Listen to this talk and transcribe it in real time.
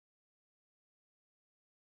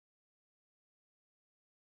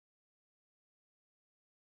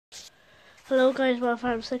Hello guys, well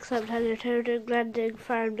Farm 6, I'm Heather Turner, Glending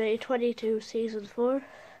Farm Day 22, Season 4.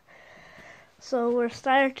 So we're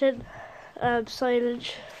starting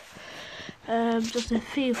silage, just a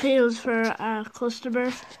few fields for our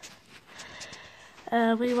customer.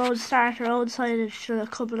 We won't start our own silage for a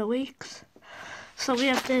couple of weeks. So we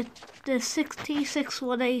have the 66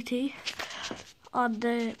 180 on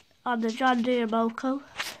the John Deere Moco,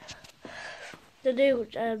 the new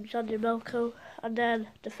John Deere Moco. And then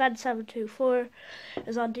the Fendt 724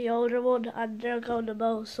 is on the older one, and they're going to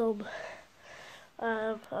mow some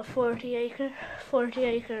a 40 acre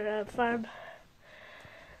farm.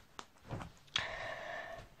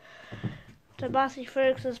 The Massey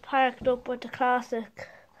Ferguson's parked up with the classic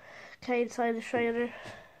cane silage trailer,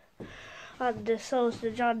 and so's the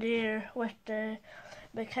John Deere with the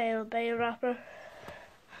McHale Bay wrapper.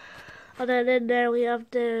 And then in there we have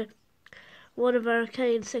one of our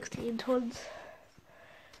cane 16 tons.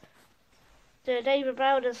 The David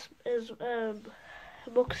Brown is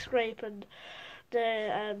muck scraping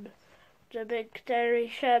the big dairy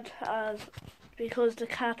shed because the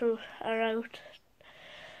cattle are out,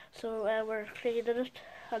 so we're cleaning it,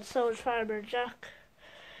 and so is Farmer Jack.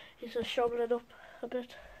 He's just shoveling it up a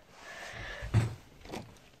bit.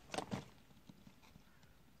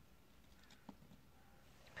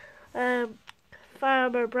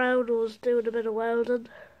 Farmer Brown was doing a bit of welding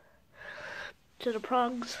to the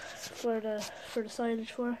prongs for the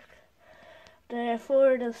silage work. The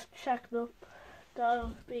Ford is checked up.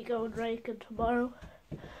 That'll be going raking tomorrow.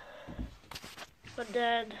 And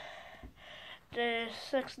then the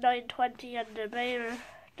 6920 and the Bayer,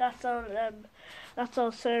 that's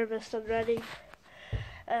all serviced and ready.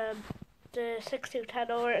 The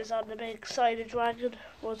 6210R is on the big silage wagon.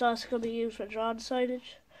 Was also going to be used for drawn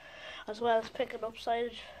silage, as well as picking up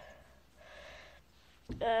silage.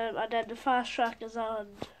 And then the fast track is on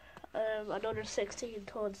another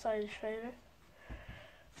 16-ton silage trailer.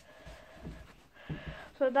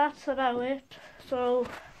 So that's about it. So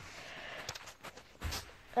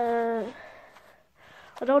I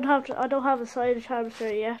don't have a silage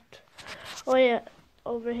hamster yet. Oh yeah,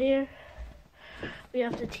 over here we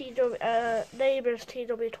have the neighbour's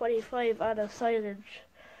TW25 and a silage,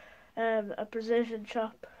 a precision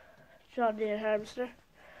chop John Deere hamster.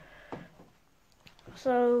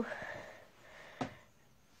 So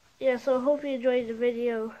yeah, so I hope you enjoyed the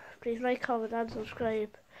video. Please like, comment and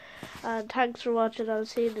subscribe, and thanks for watching. I'll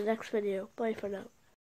see you in the next video. Bye for now.